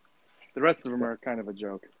 The rest of them are kind of a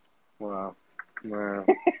joke. Wow.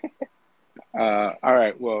 All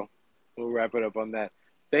right. Well, we'll wrap it up on that.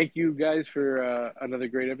 Thank you guys for another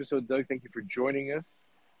great episode. Doug, thank you for joining us.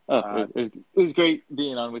 It was great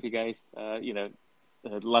being on with you guys. The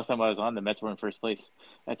last time I was on, the Mets were in first place.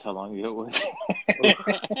 That's how long ago it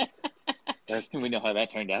was. We know how that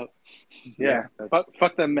turned out. Yeah.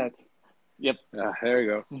 Fuck them Mets. Yep. There we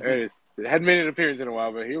go. There it is. It hadn't made an appearance in a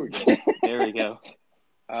while, but here we go. There we go.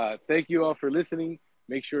 Thank you all for listening.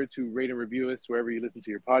 Make sure to rate and review us wherever you listen to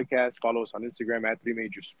your podcast. Follow us on Instagram at 3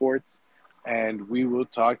 Major Sports. And we will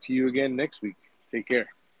talk to you again next week. Take care.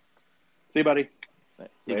 See you, buddy.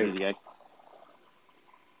 Take it easy, guys.